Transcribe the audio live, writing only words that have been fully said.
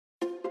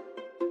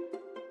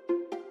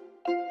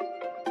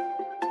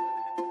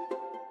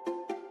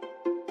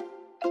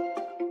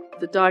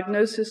the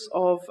diagnosis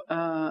of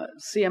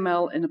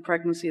CML in a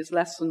pregnancy is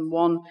less than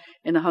 1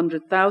 in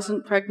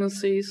 100,000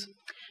 pregnancies.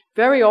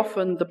 Very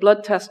often, the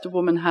blood test a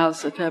woman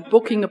has at her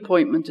booking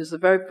appointment is the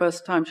very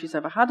first time she's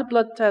ever had a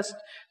blood test,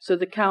 so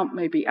the count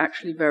may be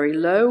actually very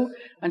low,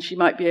 and she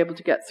might be able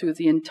to get through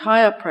the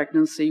entire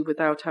pregnancy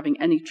without having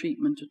any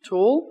treatment at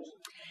all.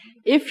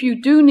 If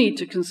you do need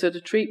to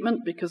consider treatment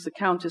because the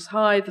count is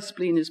high, the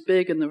spleen is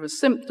big, and there are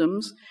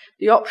symptoms,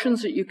 the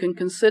options that you can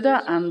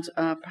consider and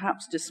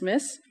perhaps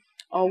dismiss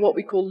are what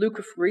we call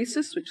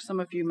leukapheresis, which some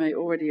of you may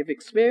already have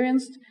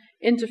experienced,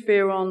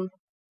 interferon,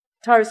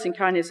 tyrosine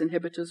kinase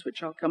inhibitors,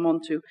 which I'll come on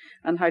to,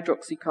 and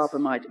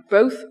hydroxycarbamide.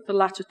 Both the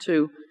latter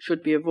two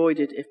should be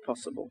avoided if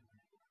possible.